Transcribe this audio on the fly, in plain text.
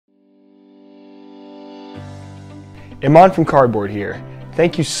Iman from CardBoard here.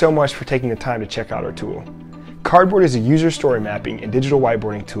 Thank you so much for taking the time to check out our tool. CardBoard is a user story mapping and digital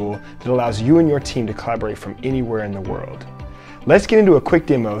whiteboarding tool that allows you and your team to collaborate from anywhere in the world. Let's get into a quick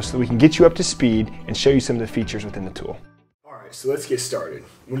demo so that we can get you up to speed and show you some of the features within the tool. Alright, so let's get started.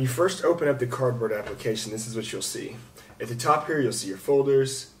 When you first open up the CardBoard application, this is what you'll see. At the top here, you'll see your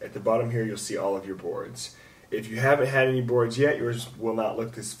folders. At the bottom here, you'll see all of your boards. If you haven't had any boards yet, yours will not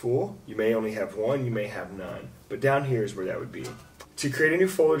look this full. You may only have one, you may have none. But down here is where that would be. To create a new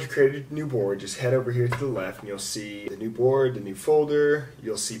folder, to create a new board, just head over here to the left and you'll see the new board, the new folder.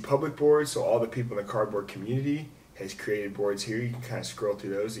 You'll see public boards, so all the people in the CardBoard community has created boards here. You can kind of scroll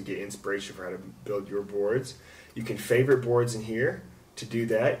through those and get inspiration for how to build your boards. You can favorite boards in here. To do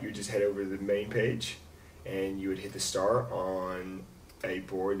that, you just head over to the main page and you would hit the star on a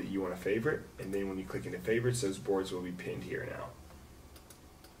board that you want to favorite, and then when you click into favorites, those boards will be pinned here now.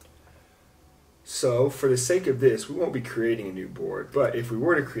 So for the sake of this, we won't be creating a new board, but if we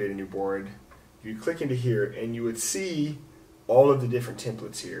were to create a new board, you click into here and you would see all of the different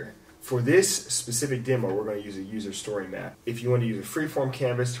templates here. For this specific demo, we're going to use a user story map. If you want to use a freeform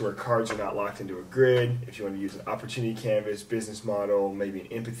canvas to where cards are not locked into a grid, if you want to use an opportunity canvas, business model, maybe an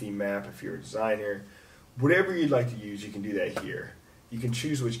empathy map if you're a designer, whatever you'd like to use, you can do that here. You can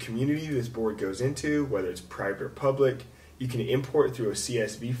choose which community this board goes into, whether it's private or public. You can import through a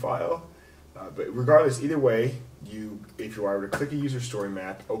CSV file. But regardless, either way, if you were to click a user story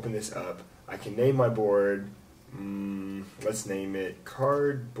map, open this up, I can name my board, let's name it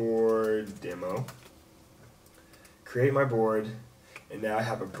CardBoard Demo. Create my board, and now I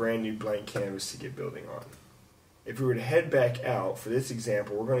have a brand new blank canvas to get building on. If we were to head back out, for this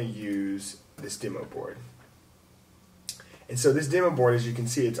example, we're going to use this demo board. And so this demo board, as you can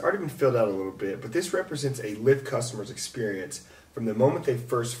see, it's already been filled out a little bit, but this represents a Lyft customer's experience from the moment they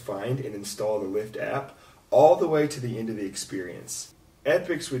first find and install the Lyft app all the way to the end of the experience.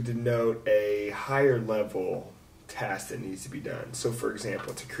 Epics would denote a higher level task that needs to be done. So for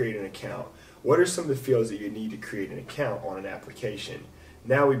example, to create an account, what are some of the fields that you need to create an account on an application?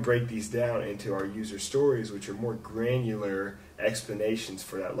 Now we break these down into our user stories, which are more granular explanations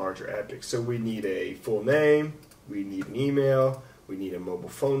for that larger epic. So we need a full name, we need an email, we need a mobile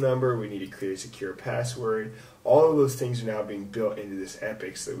phone number, we need to create a secure password. All of those things are now being built into this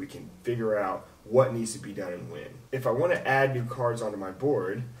epic so that we can figure out what needs to be done and when. If I want to add new cards onto my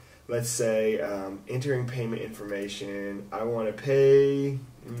board, let's say entering payment information, I want to pay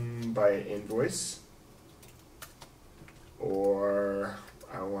by an invoice, or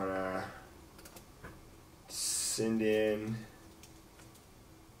I want to send in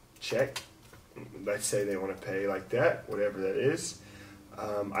check. Let's say they want to pay like that, whatever that is.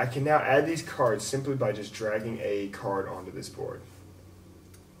 I can now add these cards simply by just dragging a card onto this board.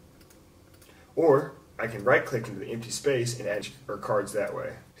 Or I can right click into the empty space and add cards that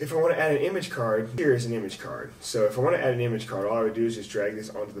way. If I want to add an image card, here is an image card. So if I want to add an image card, all I would do is just drag this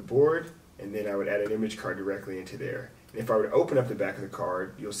onto the board, and then I would add an image card directly into there. And if I were to open up the back of the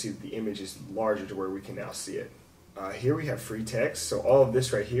card, you'll see that the image is larger to where we can now see it. Here we have free text, so all of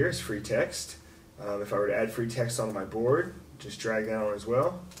this right here is free text. If I were to add free text onto my board, just drag that on as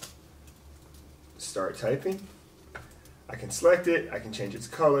well. Start typing. I can select it, I can change its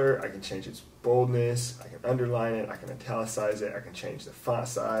color, I can change its boldness, I can underline it, I can italicize it, I can change the font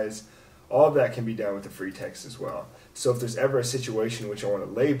size. All of that can be done with the free text as well. So if there's ever a situation which I want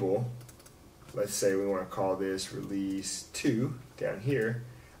to label, let's say we want to call this release 2 down here,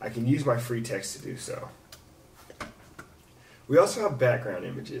 I can use my free text to do so. We also have background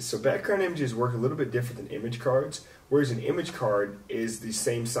images. So background images work a little bit different than image cards. Whereas an image card is the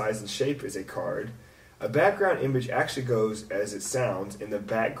same size and shape as a card, a background image actually goes, as it sounds, in the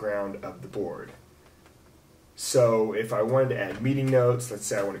background of the board. So if I wanted to add meeting notes, let's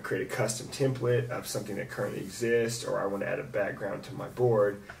say I want to create a custom template of something that currently exists, or I want to add a background to my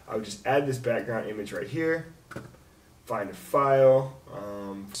board, I would just add this background image right here, find a file,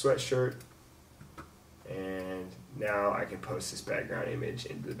 sweatshirt, and now I can post this background image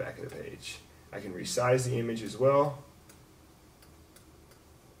into the back of the page. I can resize the image as well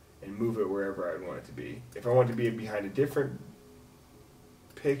and move it wherever I want it to be. If I want it to be behind a different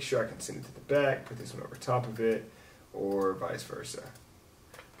picture, I can send it to the back, put this one over top of it, or vice versa.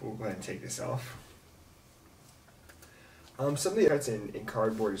 We'll go ahead and take this off. Something that's in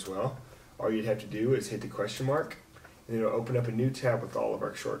CardBoard as well, all you'd have to do is hit the question mark, and it'll open up a new tab with all of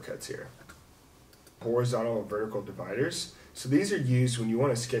our shortcuts here. Horizontal and vertical dividers. So these are used when you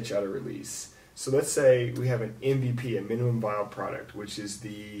want to sketch out a release. So let's say we have an MVP, a minimum viable product, which is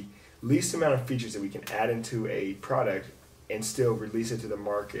the least amount of features that we can add into a product and still release it to the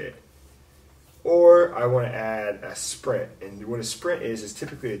market Or I want to add a sprint. And what a sprint is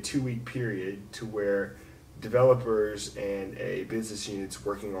typically a 2-week period to where developers and a business unit's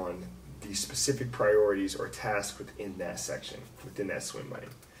working on the specific priorities or tasks within that section, within that swim lane.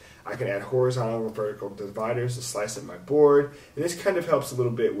 I can add horizontal or vertical dividers to slice up my board, and this kind of helps a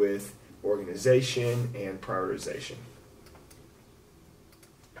little bit with organization and prioritization.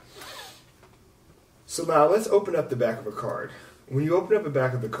 So now let's open up the back of a card. When you open up the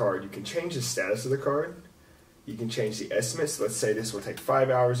back of the card, you can change the status of the card. You can change the estimates. Let's say this will take 5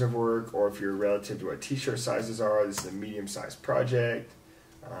 hours of work, or if you're relative to what t-shirt sizes are, this is a medium-sized project.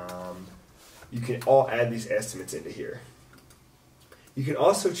 You can all add these estimates into here. You can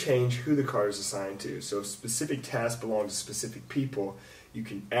also change who the card is assigned to. So if specific tasks belong to specific people, you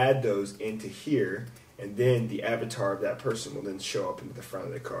can add those into here, and then the avatar of that person will then show up into the front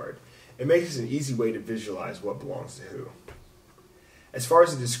of the card. It makes it an easy way to visualize what belongs to who. As far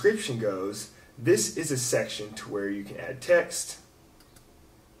as the description goes, this is a section to where you can add text,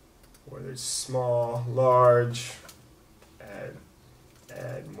 whether it's small, large,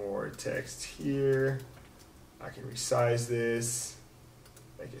 add more text here. I can resize this,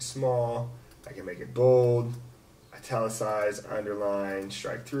 make it small. I can make it bold, italicize, underline,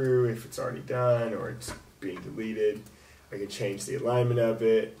 strike through if it's already done or it's being deleted. I can change the alignment of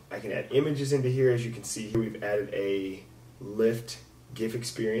it. I can add images into here. As you can see here, we've added a lift GIF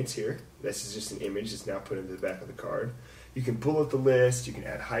experience here. This is just an image that's now put into the back of the card. You can bullet the list. You can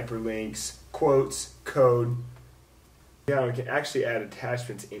add hyperlinks, quotes, code. Now we can actually add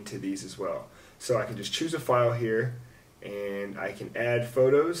attachments into these as well. So I can just choose a file here, and I can add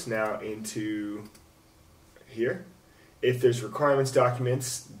photos now into here. If there's requirements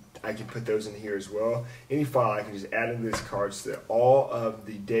documents, I can put those in here as well. Any file I can just add into this card so that all of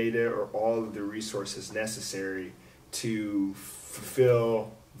the data or all of the resources necessary to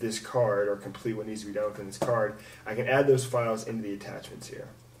fulfill this card or complete what needs to be done within this card, I can add those files into the attachments here.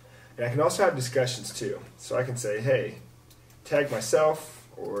 And I can also have discussions too. So I can say, hey, tag myself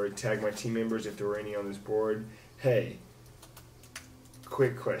or tag my team members if there were any on this board. Hey,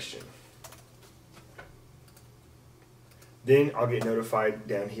 quick question. Then I'll get notified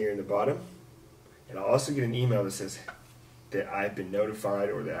down here in the bottom, and I'll also get an email that says that I've been notified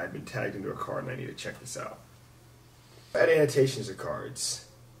or that I've been tagged into a card and I need to check this out. Add annotations to cards.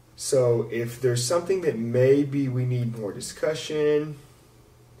 So if there's something that maybe we need more discussion,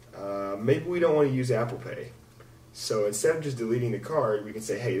 maybe we don't want to use Apple Pay. So instead of just deleting the card, we can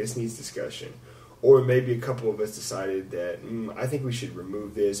say, hey, this needs discussion. Or maybe a couple of us decided that, I think we should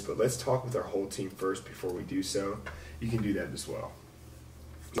remove this, but let's talk with our whole team first before we do so. You can do that as well.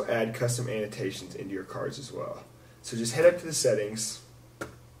 You'll add custom annotations into your cards as well. So just head up to the settings,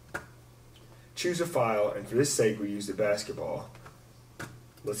 choose a file, and for this sake we use the basketball.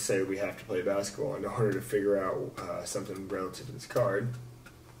 Let's say we have to play basketball in order to figure out something relative to this card.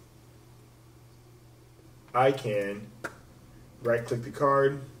 I can right-click the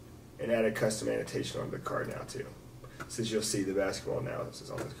card and add a custom annotation on the card now too. Since you'll see the basketball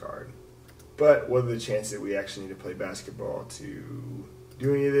analysis on this card. But what are the chances that we actually need to play basketball to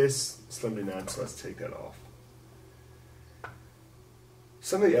do any of this? Slim to none, so let's take that off.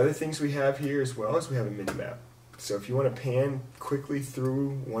 Some of the other things we have here as well is we have a Minimap. So if you want to pan quickly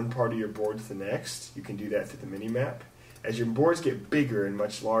through one part of your board to the next, you can do that through the Minimap. As your boards get bigger and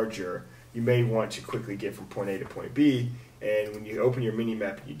much larger, you may want to quickly get from point A to point B, and when you open your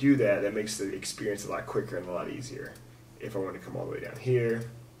Minimap and you do that, that makes the experience a lot quicker and a lot easier. If I want to come all the way down here,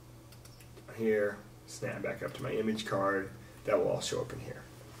 snap back up to my image card, that will all show up in here.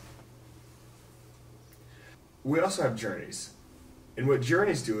 We also have journeys. And what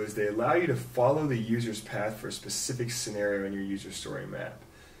journeys do is they allow you to follow the user's path for a specific scenario in your user story map.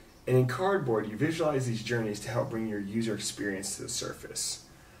 And in CardBoard, you visualize these journeys to help bring your user experience to the surface.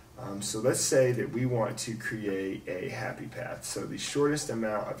 So let's say that we want to create a happy path. So the shortest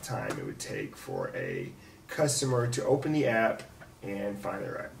amount of time it would take for a customer to open the app and find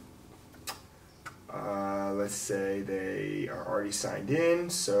their app. Let's say they are already signed in,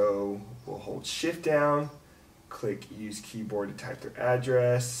 so we'll hold Shift down, click Use Keyboard to type their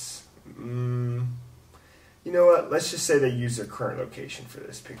address. You know what? Let's just say they use their current location for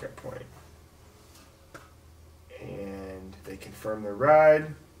this pickup point. And they confirm their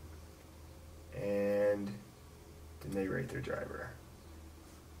ride, and then they rate their driver.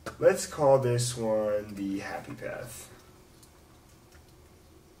 Let's call this one the happy path.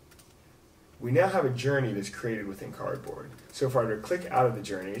 We now have a journey that's created within CardBoard. So if I were to click out of the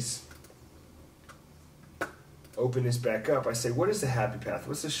journeys, open this back up, I say, what is the happy path?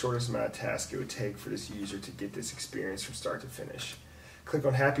 What's the shortest amount of task it would take for this user to get this experience from start to finish? Click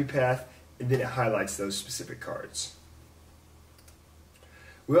on happy path, and then it highlights those specific cards.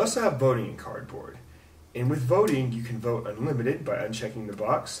 We also have voting in CardBoard. And with voting, you can vote unlimited by unchecking the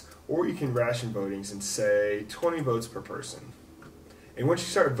box, or you can ration votings and say 20 votes per person. And once you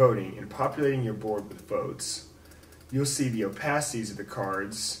start voting and populating your board with votes, you'll see the opacities of the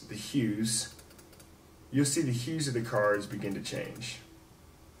cards, the hues. You'll see the hues of the cards begin to change.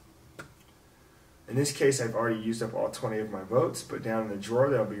 In this case, I've already used up all 20 of my votes, but down in the drawer,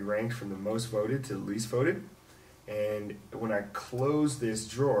 they'll be ranked from the most voted to the least voted. And when I close this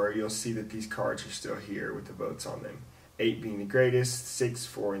drawer, you'll see that these cards are still here with the votes on them. 8 being the greatest, 6,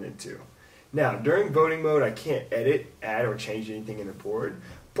 4, and then 2. Now, during voting mode, I can't edit, add, or change anything in the board,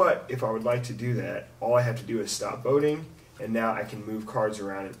 but if I would like to do that, all I have to do is stop voting, and now I can move cards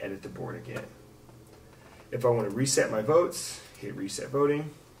around and edit the board again. If I want to reset my votes, hit reset voting,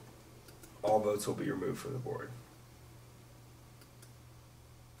 all votes will be removed from the board.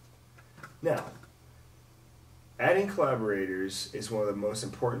 Now, adding collaborators is one of the most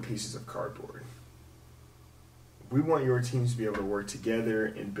important pieces of CardBoard. We want your teams to be able to work together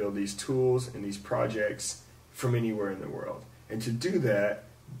and build these tools and these projects from anywhere in the world. And to do that,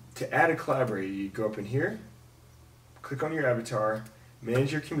 to add a collaborator, you go up in here, click on your avatar,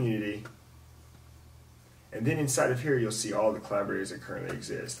 manage your community, and then inside of here you'll see all the collaborators that currently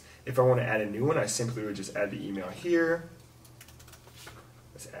exist. If I want to add a new one, I simply would just add the email here.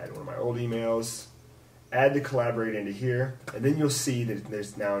 Let's add one of my old emails. Add the collaborator into here, and then you'll see that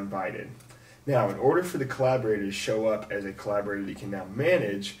it's now invited. Now, in order for the collaborator to show up as a collaborator that you can now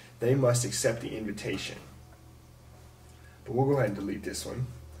manage, they must accept the invitation. But we'll go ahead and delete this one.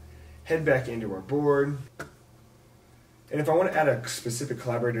 Head back into our board. And if I want to add a specific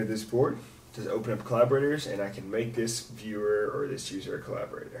collaborator to this board, just open up collaborators, and I can make this viewer or this user a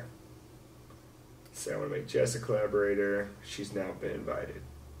collaborator. So I want to make Jess a collaborator. She's now been invited.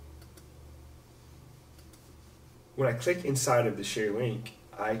 When I click inside of the share link,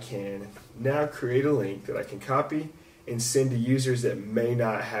 I can now create a link that I can copy and send to users that may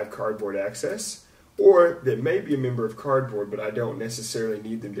not have CardBoard access, or that may be a member of CardBoard, but I don't necessarily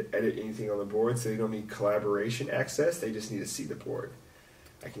need them to edit anything on the board, so they don't need collaboration access, they just need to see the board.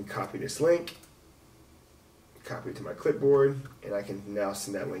 I can copy this link, copy it to my clipboard, and I can now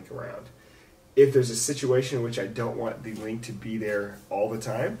send that link around. If there's a situation in which I don't want the link to be there all the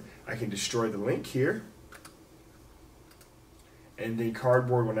time, I can destroy the link here, and then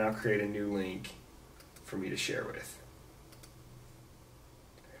CardBoard will now create a new link for me to share with.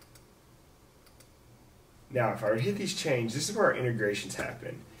 Now, if I were to hit these change, this is where our integrations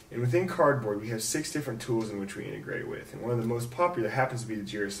happen. And within CardBoard, we have 6 different tools in which we integrate with. And one of the most popular happens to be the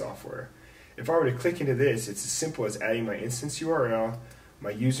Jira software. If I were to click into this, it's as simple as adding my instance URL,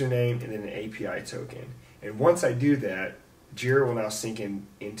 my username, and then an API token. And once I do that, Jira will now sync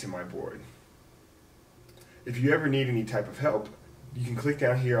into my board. If you ever need any type of help, you can click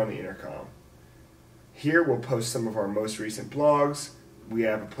down here on the intercom. Here we'll post some of our most recent blogs. We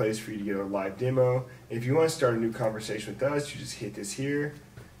have a place for you to get a live demo. And if you want to start a new conversation with us, you just hit this here.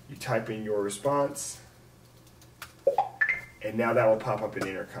 You type in your response, and now that will pop up in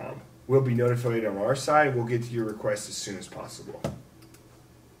intercom. We'll be notified on our side. We'll get to your request as soon as possible.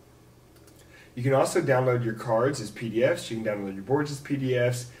 You can also download your cards as PDFs, you can download your boards as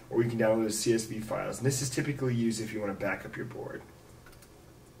PDFs, or you can download as CSV files. And this is typically used if you want to back up your board.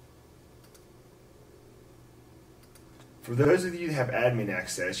 For those of you that have admin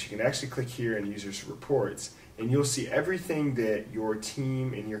access, you can actually click here in Users Reports, and you'll see everything that your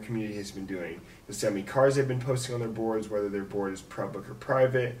team and your community has been doing. You'll see how many cards they've been posting on their boards, whether their board is public or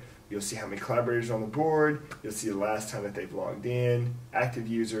private. You'll see how many collaborators are on the board. You'll see the last time that they've logged in, active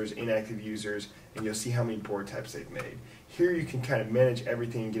users, inactive users, and you'll see how many board types they've made. Here you can kind of manage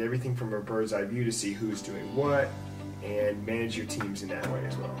everything and get everything from a bird's eye view to see who's doing what and manage your teams in that way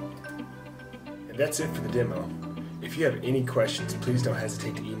as well. And that's it for the demo. If you have any questions, please don't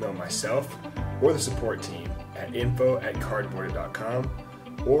hesitate to email myself or the support team at info@cardboard.com,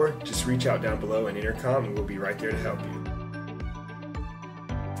 or just reach out down below in intercom and we'll be right there to help you.